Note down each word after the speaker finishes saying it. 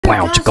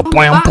Wow, chicka,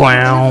 wow,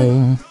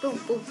 wow.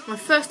 My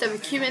first ever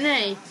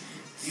Q&A.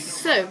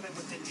 So,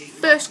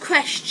 first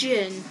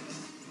question.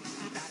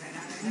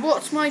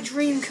 What's my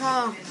dream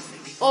car?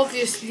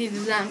 Obviously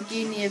the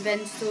Lamborghini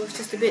Aventador is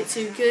just a bit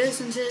too good,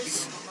 isn't it?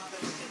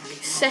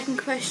 Second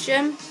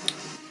question.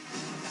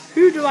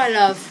 Who do I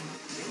love?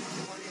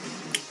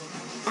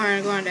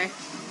 Ariana Grande.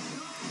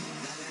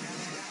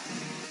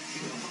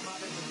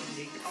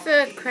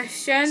 Third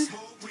question.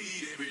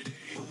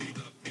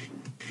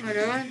 Hold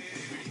on.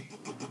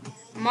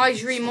 My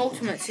dream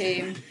ultimate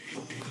team.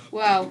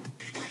 Well,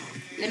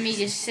 let me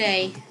just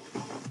say,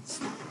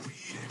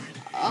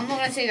 I'm not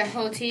going to say the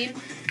whole team,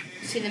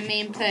 say the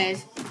main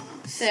players.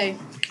 So,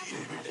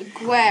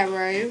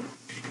 Aguero,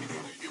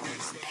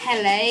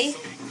 Pele,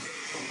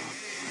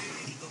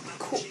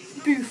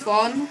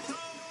 Buffon,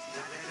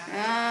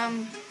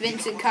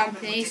 Vincent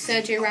Kompany,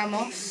 Sergio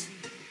Ramos.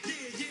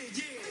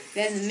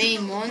 They're the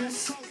main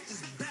ones.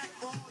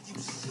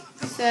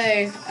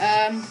 So,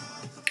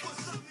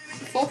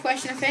 fourth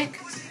question, I think.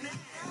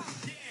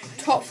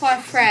 Top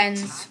 5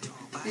 friends.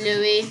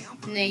 Louis,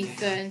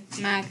 Nathan,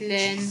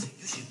 Madeline,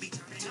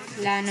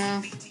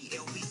 Lana,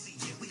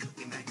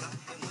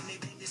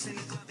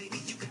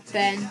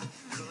 Ben.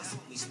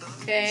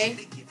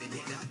 Okay.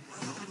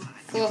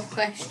 Fourth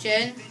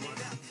question.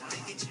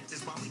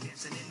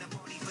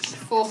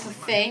 Fourth, I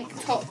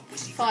think. Top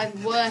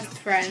 5 worst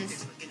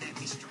friends.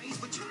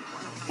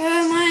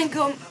 I've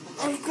got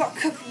a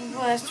couple of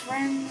worst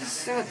friends.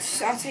 So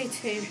I'll say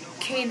 2.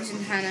 Keynes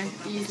and Hannah,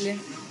 usually.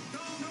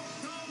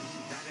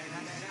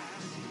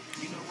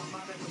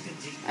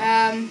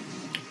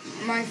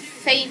 My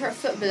favourite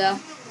footballer.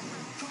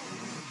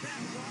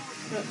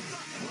 Look,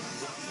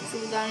 it's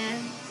all down here.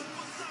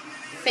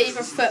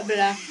 Favourite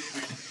footballer,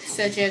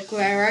 Sergio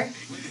Aguero.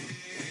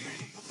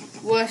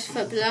 Worst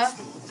footballer,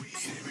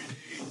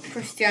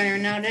 Cristiano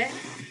Ronaldo.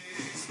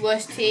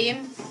 Worst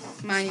team,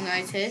 Man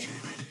United.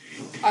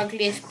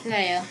 Ugliest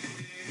player.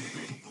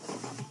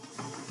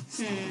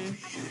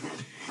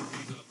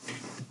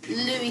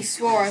 Luis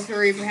Suarez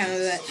or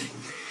Ibrahimovic.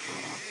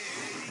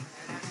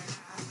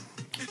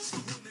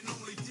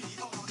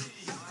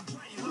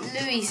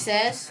 Louis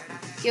says,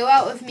 go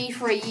out with me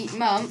for a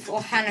month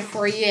or Hannah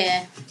for a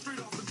year.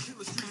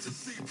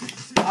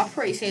 I'll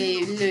probably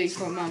say Louis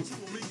for a month.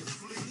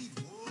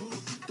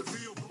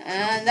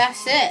 And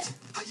that's it.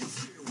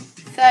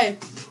 So,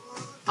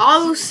 I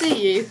will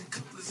see you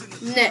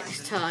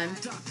next time.